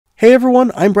Hey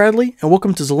everyone, I'm Bradley, and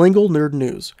welcome to Zlangle Nerd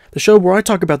News, the show where I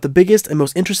talk about the biggest and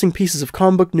most interesting pieces of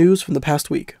comic book news from the past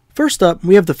week. First up,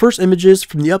 we have the first images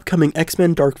from the upcoming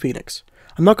X-Men Dark Phoenix.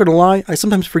 I'm not gonna lie, I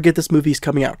sometimes forget this movie is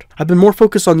coming out. I've been more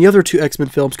focused on the other two X-Men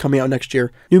films coming out next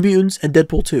year, New Mutants and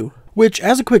Deadpool 2. Which,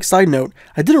 as a quick side note,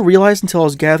 I didn't realize until I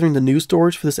was gathering the news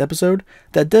stories for this episode,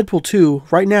 that Deadpool 2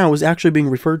 right now is actually being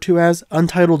referred to as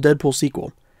Untitled Deadpool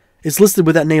Sequel. It's listed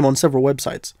with that name on several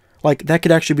websites. Like, that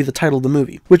could actually be the title of the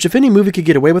movie. Which, if any movie could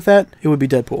get away with that, it would be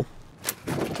Deadpool.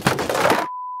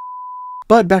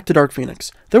 But back to Dark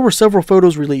Phoenix. There were several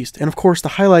photos released, and of course the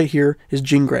highlight here is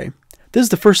Jean Grey. This is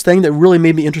the first thing that really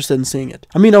made me interested in seeing it.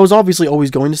 I mean, I was obviously always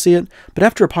going to see it, but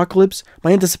after Apocalypse,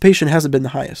 my anticipation hasn't been the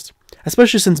highest.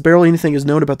 Especially since barely anything is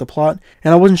known about the plot,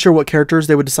 and I wasn't sure what characters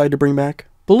they would decide to bring back.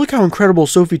 But look how incredible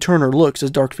Sophie Turner looks as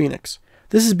Dark Phoenix.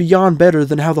 This is beyond better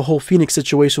than how the whole Phoenix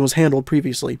situation was handled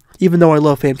previously, even though I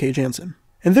love Famke Janssen.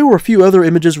 And there were a few other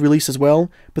images released as well,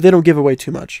 but they don't give away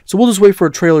too much, so we'll just wait for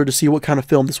a trailer to see what kind of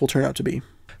film this will turn out to be.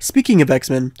 Speaking of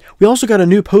X-Men, we also got a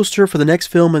new poster for the next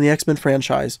film in the X-Men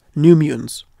franchise, New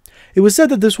Mutants. It was said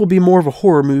that this will be more of a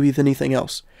horror movie than anything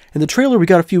else, and the trailer we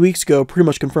got a few weeks ago pretty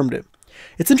much confirmed it.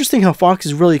 It's interesting how Fox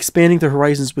is really expanding their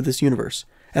horizons with this universe.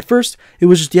 At first, it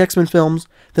was just the X-Men films,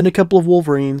 then a couple of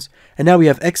Wolverines, and now we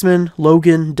have X-Men,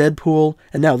 Logan, Deadpool,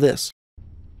 and now this.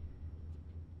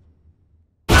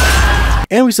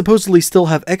 And we supposedly still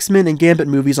have X-Men and Gambit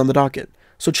movies on the docket,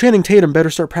 so Channing Tatum better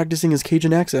start practicing his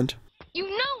Cajun accent. You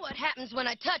know what happens when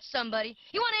I touch somebody.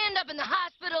 You want to end up in the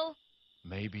hospital?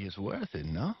 Maybe it's worth it,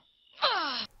 no?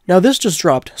 Now this just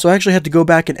dropped, so I actually had to go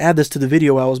back and add this to the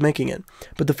video while I was making it,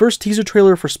 but the first teaser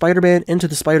trailer for Spider-Man Into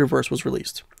the Spider-Verse was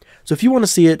released. So if you want to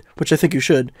see it, which I think you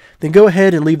should, then go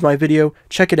ahead and leave my video,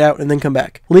 check it out, and then come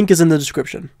back. Link is in the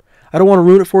description. I don't want to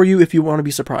ruin it for you if you want to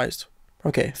be surprised.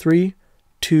 Okay, 3,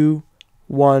 2,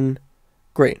 1,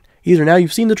 great. Either now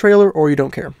you've seen the trailer or you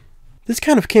don't care. This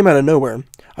kind of came out of nowhere.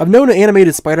 I've known an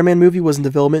animated Spider-Man movie was in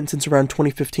development since around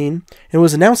 2015, and it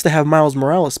was announced to have Miles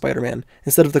Morales Spider-Man,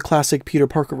 instead of the classic Peter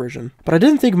Parker version. But I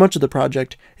didn't think much of the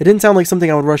project, it didn't sound like something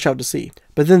I would rush out to see.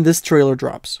 But then this trailer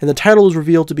drops, and the title is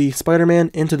revealed to be Spider-Man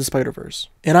Into the Spider-Verse.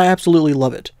 And I absolutely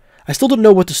love it. I still don't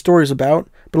know what the story is about,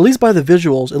 but at least by the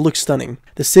visuals, it looks stunning.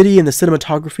 The city and the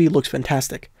cinematography looks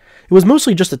fantastic. It was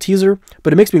mostly just a teaser,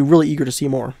 but it makes me really eager to see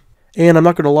more. And I'm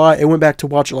not gonna lie, I went back to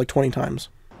watch it like 20 times.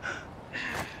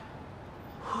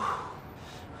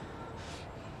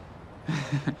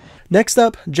 Next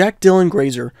up, Jack Dylan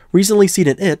Grazer, recently seen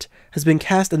in It, has been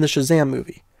cast in the Shazam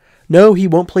movie. No, he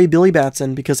won't play Billy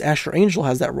Batson because Asher Angel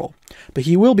has that role, but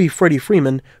he will be Freddie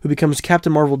Freeman, who becomes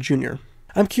Captain Marvel Jr.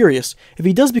 I'm curious, if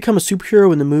he does become a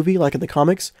superhero in the movie like in the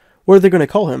comics, what are they going to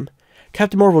call him?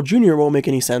 Captain Marvel Jr. won't make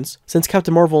any sense, since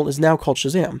Captain Marvel is now called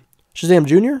Shazam. Shazam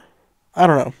Jr.? I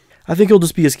don't know. I think he'll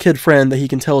just be his kid friend that he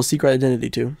can tell his secret identity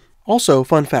to. Also,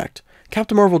 fun fact,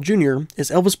 Captain Marvel Jr. is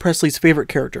Elvis Presley's favorite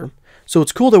character, so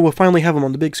it's cool that we'll finally have him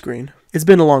on the big screen. It's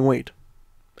been a long wait.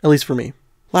 At least for me.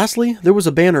 Lastly, there was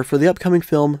a banner for the upcoming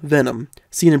film Venom,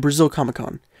 seen in Brazil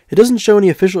Comic-Con. It doesn't show any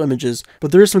official images,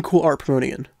 but there is some cool art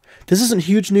promoting it. This isn't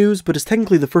huge news, but it's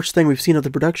technically the first thing we've seen of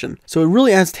the production, so it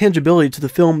really adds tangibility to the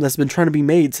film that's been trying to be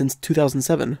made since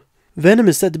 2007. Venom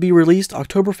is set to be released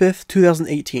October 5th,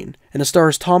 2018, and it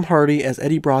stars Tom Hardy as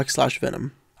Eddie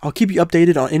Brock/Venom. I'll keep you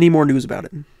updated on any more news about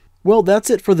it. Well, that's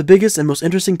it for the biggest and most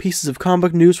interesting pieces of comic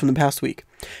book news from the past week.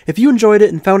 If you enjoyed it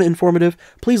and found it informative,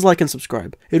 please like and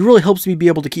subscribe. It really helps me be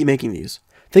able to keep making these.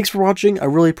 Thanks for watching, I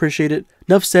really appreciate it.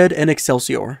 Nuff said, and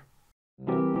Excelsior.